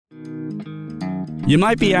You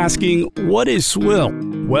might be asking, what is swill?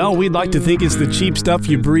 Well, we'd like to think it's the cheap stuff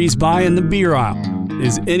you breeze by in the beer aisle.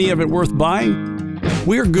 Is any of it worth buying?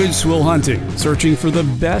 We're Good Swill Hunting, searching for the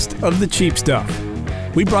best of the cheap stuff.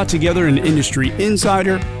 We brought together an industry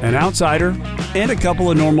insider, an outsider, and a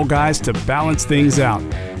couple of normal guys to balance things out.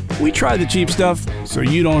 We try the cheap stuff so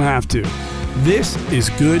you don't have to. This is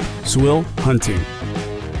Good Swill Hunting.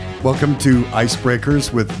 Welcome to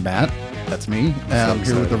Icebreakers with Matt. That's me. I'm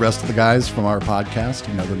here with the rest of the guys from our podcast.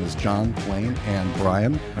 You know them as John, Blaine, and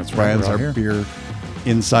Brian. That's right. Brian's our beer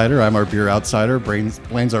insider. I'm our beer outsider.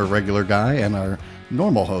 Blaine's our regular guy, and our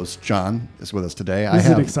normal host, John, is with us today. This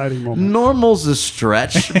is an exciting moment. Normal's a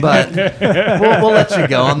stretch, but we'll let you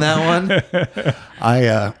go on that one.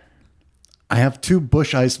 I have two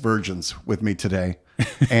Bush Ice virgins with me today,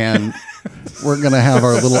 and we're going to have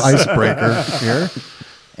our little icebreaker here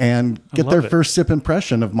and get their first sip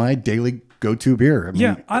impression of my daily go-to beer. I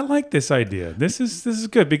mean, I like this idea. This is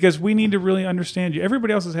good because we need to really understand you.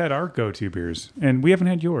 Everybody else has had our go-to beers, and we haven't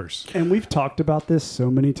had yours. And we've talked about this so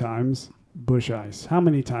many times. Bush Ice. How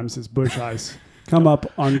many times has Bush Ice come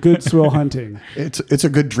up on Good Swill Hunting? It's a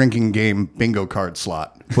good drinking game bingo card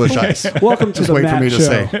slot. Bush Ice. Welcome to Just the wait Matt for me Show. to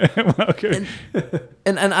say. Okay.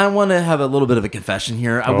 And I want to have a little bit of a confession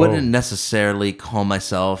here. I wouldn't necessarily call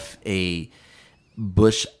myself a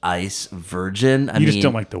Bush Ice virgin. I You mean, just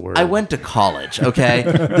don't like the word. I went to college, okay?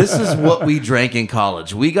 This is what we drank in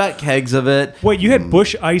college. We got kegs of it. Wait, you had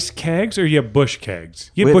Bush Ice kegs or you had Bush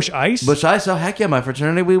kegs? You had Bush Ice? Bush Ice. Oh, heck yeah. My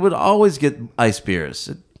fraternity, we would always get ice beers.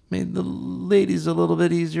 It made the ladies a little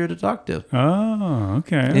bit easier to talk to. Oh,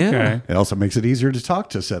 okay. Yeah. Okay. It also makes it easier to talk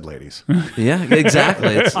to said ladies. Yeah,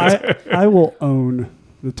 exactly. I will own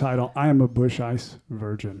the title. I am a Bush Ice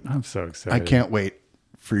virgin. I'm so excited. I can't wait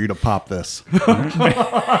for you to pop this. But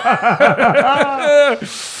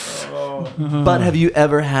have you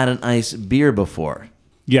ever had an ice beer before?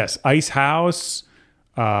 Yes, Ice House.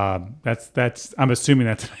 That's. I'm assuming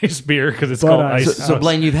that's an ice beer because it's Bud called Ice. Ice So House.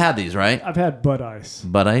 Blaine, you've had these, right? I've had Bud Ice.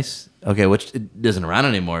 Bud Ice? Okay, which it isn't around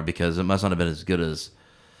anymore because it must not have been as good as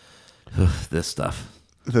this stuff.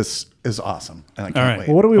 This is awesome. And I All can't right. wait.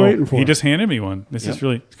 Well, what are we waiting for? He just handed me one. This is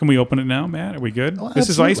really. Can we open it now, Matt? Are we good? Oh, this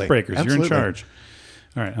absolutely. is Icebreakers. You're in Absolutely. charge.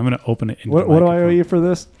 All right, I'm going to open it. What do I owe you for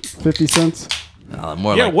this? 50 cents?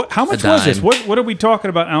 More Yeah, like how much a was this? dime. What are we talking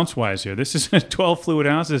about ounce wise here? This is 12 fluid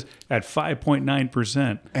ounces at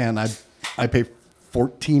 5.9%. And I pay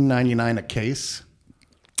 $14.99 a case.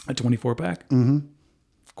 A 24 pack? Mm-hmm.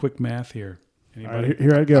 Quick math here. All Anybody? right,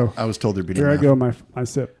 here I go. I was told there'd be no Here I math. go, my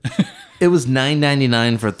sip. It was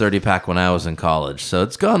 $9.99 for a 30 pack when I was in college, so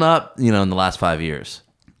it's gone up, in the last 5 years.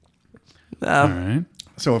 All right.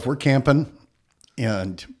 So if we're camping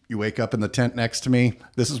and you wake up in the tent next to me,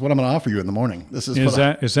 this is what I'm going to offer you in the morning. This is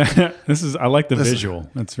I like the visual.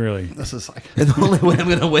 That's really. This is like And the only way I'm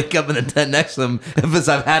going to wake up in the tent next to them is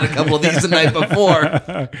I've had a couple of these the night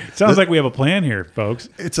before. Sounds like we have a plan here, folks.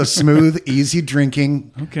 it's a smooth, easy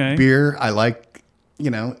drinking Okay. beer. I like,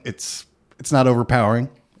 it's not overpowering,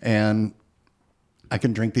 and I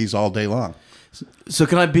can drink these all day long. So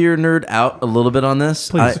can I beer nerd out a little bit on this?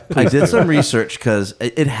 Please, I did some research because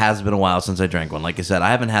it has been a while since I drank one. Like I said,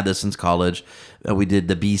 I haven't had this since college. We did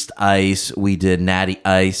the Beast Ice. We did Natty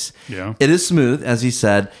Ice. Yeah. It is smooth, as he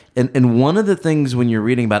said. And one of the things when you're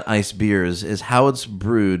reading about ice beers is how it's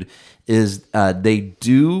brewed is they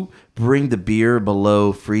do bring the beer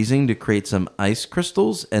below freezing to create some ice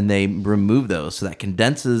crystals, and they remove those. So that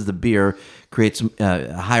condenses the beer, creates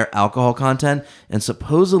a higher alcohol content, and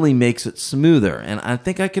supposedly makes it smoother. And I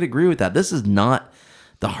think I could agree with that. This is not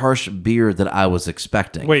the harsh beer that I was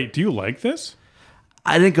expecting. Wait, do you like this?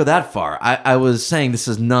 I didn't go that far. I was saying this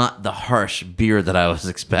is not the harsh beer that I was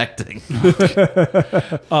expecting.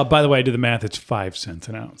 By the way, I did the math. It's 5 cents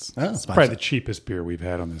an ounce. Oh, It's 5 probably cents. the cheapest beer we've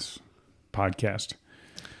had on this podcast.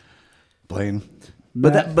 Blaine,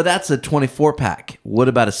 But that's a 24 pack. What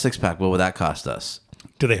about a 6-pack? What would that cost us?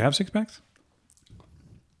 Do they have 6 packs?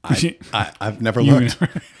 I've never looked.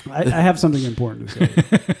 I have something important to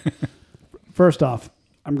say. First off,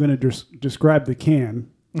 I'm going to describe the can,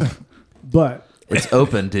 but It's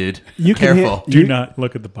open, dude. You can Careful. Do not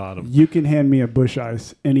look at the bottom. you can hand me a Bush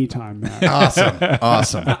Ice anytime, Matt.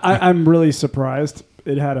 Awesome. I'm really surprised.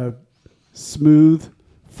 It had a smooth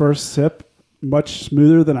first sip, much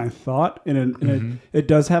smoother than I thought, and it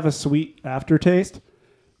does have a sweet aftertaste.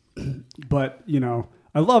 But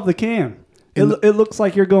I love the can. It looks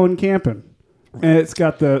like you're going camping, and it's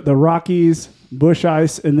got the Rockies, Bush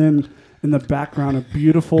Ice, and then in the background a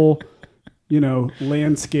beautiful,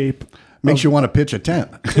 landscape. Makes you want to pitch a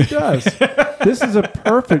tent. It does. This is a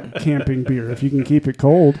perfect camping beer. If you can keep it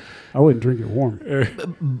cold, I wouldn't drink it warm.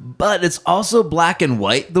 But it's also black and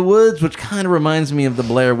white, the woods, which kind of reminds me of the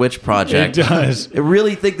Blair Witch Project. It does. I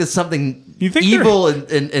really think that something evil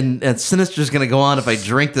and sinister is going to go on if I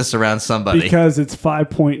drink this around somebody. Because it's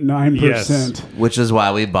 5.9%. Which is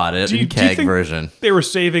why we bought it in keg version. They were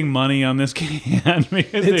saving money on this can.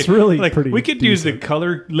 It's really pretty we could use the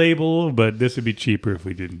color label, but this would be cheaper if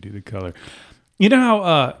we didn't do the color. You know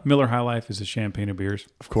how Miller High Life is a champagne of beers?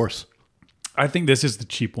 Of course. I think this is the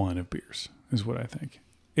cheap one of beers, is what I think.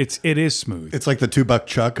 It is smooth. It's like the $2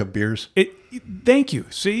 chuck of beers. Thank you.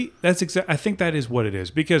 See, that's I think that is what it is,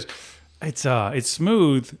 because it's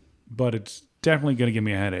smooth, but it's definitely going to give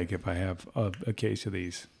me a headache if I have a case of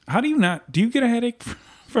these. How do you not? Do you get a headache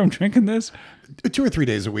from drinking this? 2 or 3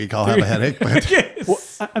 days a week, I'll have a headache. But Yes.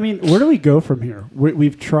 Well, I mean, where do we go from here?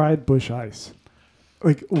 We've tried Busch Ice.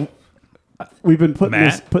 Like, we've been putting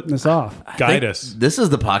this off. Guide us. This is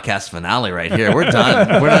the podcast finale right here. We're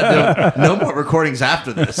done. We're not doing no more recordings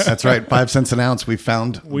after this. that's right. 5 cents an ounce. We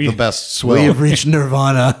found the best swill. We've reached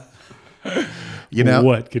nirvana. You know,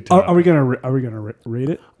 What good time? Are we gonna rate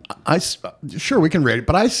it? Sure, we can rate it,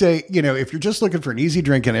 but I say, if you're just looking for an easy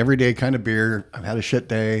drinking, everyday kind of beer, I've had a shit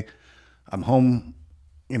day, I'm home,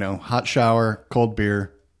 hot shower, cold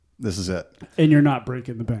beer, this is it. And you're not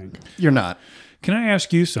breaking the bank. You're not. Can I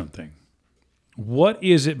ask you something? What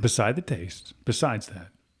is it besides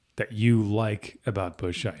that you like about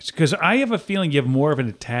Busch Ice? Because I have a feeling you have more of an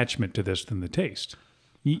attachment to this than the taste.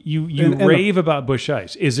 You rave about Busch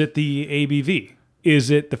Ice. Is it the ABV?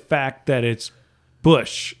 Is it the fact that it's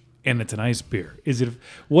Busch and it's an ice beer?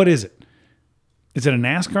 What is it? Is it a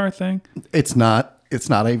NASCAR thing? It's not. It's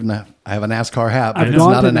not even. I have a NASCAR hat, but I've it's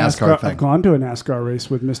not a NASCAR thing. I've gone to a NASCAR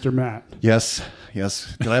race with Mr. Matt. Yes.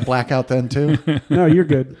 Did I black out then too? No, you're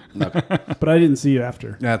good. But I didn't see you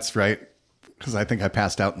after. That's right. Because I think I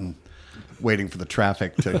passed out and waiting for the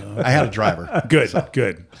traffic I had a driver.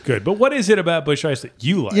 Good. But what is it about Busch Ice that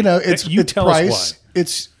you like? It's tell price.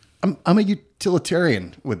 us why. I'm a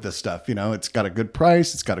utilitarian with this stuff. It's got a good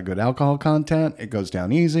price. It's got a good alcohol content. It goes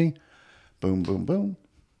down easy. Boom, boom, boom.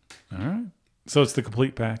 All right. So it's the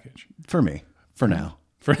complete package. For me, for now.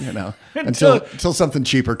 Until Until something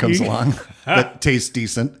cheaper comes along that tastes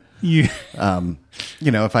decent. If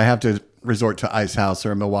I have to resort to Ice House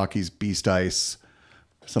or Milwaukee's Beast Ice,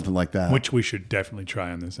 something like that. Which we should definitely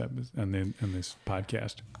try on this episode, on this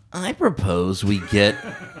podcast. I propose we get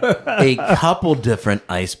a couple different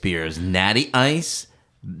ice beers: Natty Ice,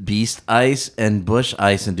 Beast Ice, and Busch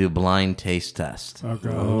Ice, and do a blind taste test. Oh,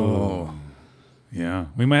 God. Oh. Yeah.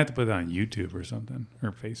 We might have to put it on YouTube or something,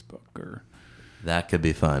 or Facebook, or... That could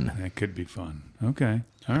be fun. That could be fun. Okay.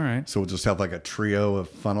 All right. So we'll just have like a trio of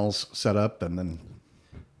funnels set up and then...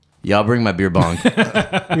 Yeah, I'll bring my beer bong.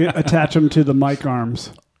 We attach them to the mic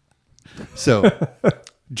arms. So,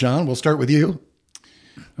 John, we'll start with you.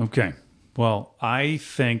 Okay. Well, I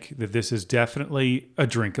think that this is definitely a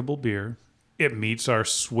drinkable beer. It meets our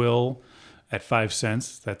swill at 5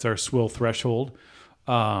 cents. That's our swill threshold.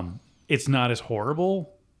 It's not as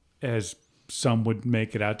horrible as some would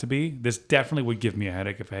make it out to be. This definitely would give me a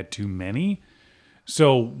headache if I had too many.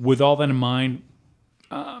 So with all that in mind,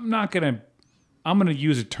 I'm going to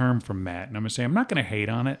use a term from Matt, and I'm going to say I'm not going to hate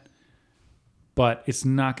on it, but it's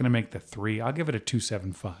not going to make the 3. I'll give it a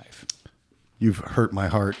 2.75. You've hurt my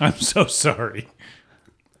heart. I'm so sorry.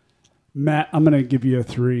 Matt, I'm going to give you a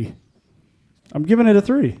 3. I'm giving it a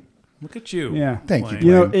 3. Look at you. Yeah. Thank you.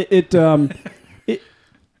 You know,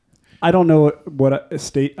 I don't know what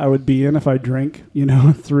state I would be in if I drank,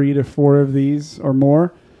 3 to 4 of these or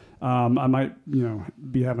more. I might,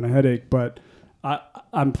 be having a headache, but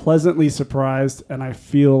I'm pleasantly surprised, and I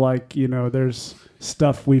feel like, there's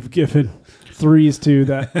stuff we've given 3s to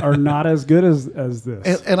that are not as good as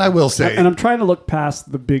this. And I will say... And I'm trying to look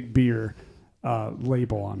past the big beer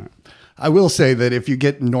label on it. I will say that if you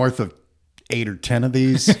get north of 8 or 10 of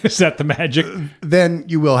these... Is that the magic? Then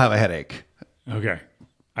you will have a headache. Okay.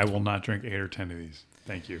 I will not drink 8 or 10 of these.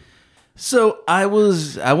 Thank you. So I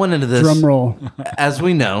went into this. Drum roll. As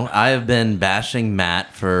we know, I have been bashing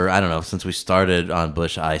Matt for, I don't know, since we started on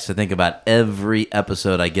Busch Ice. I think about every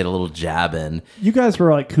episode I get a little jab in. You guys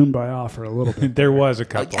were like kumbaya for a little bit. There was a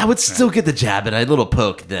couple. I would still get the jab in, a little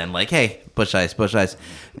poke then, like, hey, Busch Ice, Busch Ice.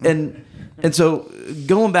 And so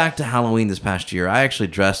going back to Halloween this past year, I actually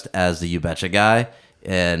dressed as the You Betcha guy,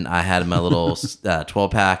 and I had my little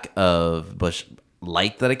 12-pack of Busch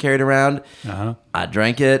Light that I carried around. Uh-huh. I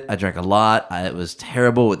drank it. I drank a lot. It was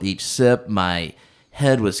terrible with each sip. My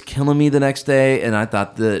head was killing me the next day, and I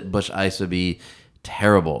thought that Busch Ice would be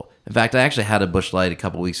terrible. In fact, I actually had a Busch Light a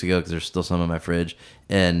couple weeks ago because there's still some in my fridge,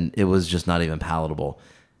 and it was just not even palatable.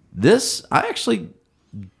 This, I actually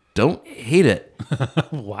don't hate it.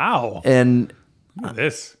 Wow. And Look at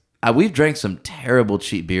this. we've drank some terrible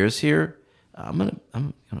cheap beers here. I'm gonna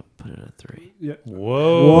put it at 3. Yeah.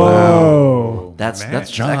 Whoa. That's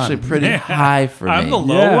John. actually pretty high for me. I'm the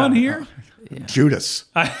low Yeah. one here. Judas.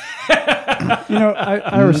 I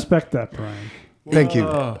respect that, Brian. Thank you.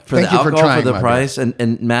 for Thank the you for alcohol, trying for the my price,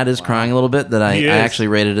 and Matt is crying a little bit that I He is. actually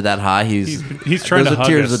rated it that high. He's trying those to are hug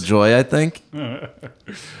tears us. of joy, I think.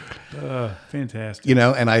 Fantastic. You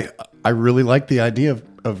know, and I really like the idea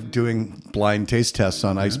of doing blind taste tests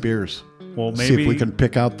on ice beers. Well, See if we maybe- can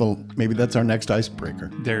pick out maybe that's our next icebreaker.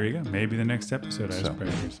 There you go. Maybe the next episode,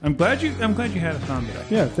 Icebreakers. I'm glad you had us on today.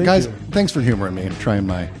 Yeah, thank Guys, you. thanks for humoring me and trying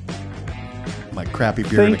my crappy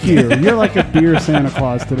beer. Thank you. You're like a beer Santa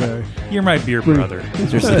Claus today. You're my beer brother.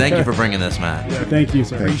 Seriously, thank you for bringing this, Matt. Yeah, thank you,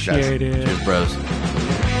 sir. Thanks, guys. Appreciate it. Cheers, bros.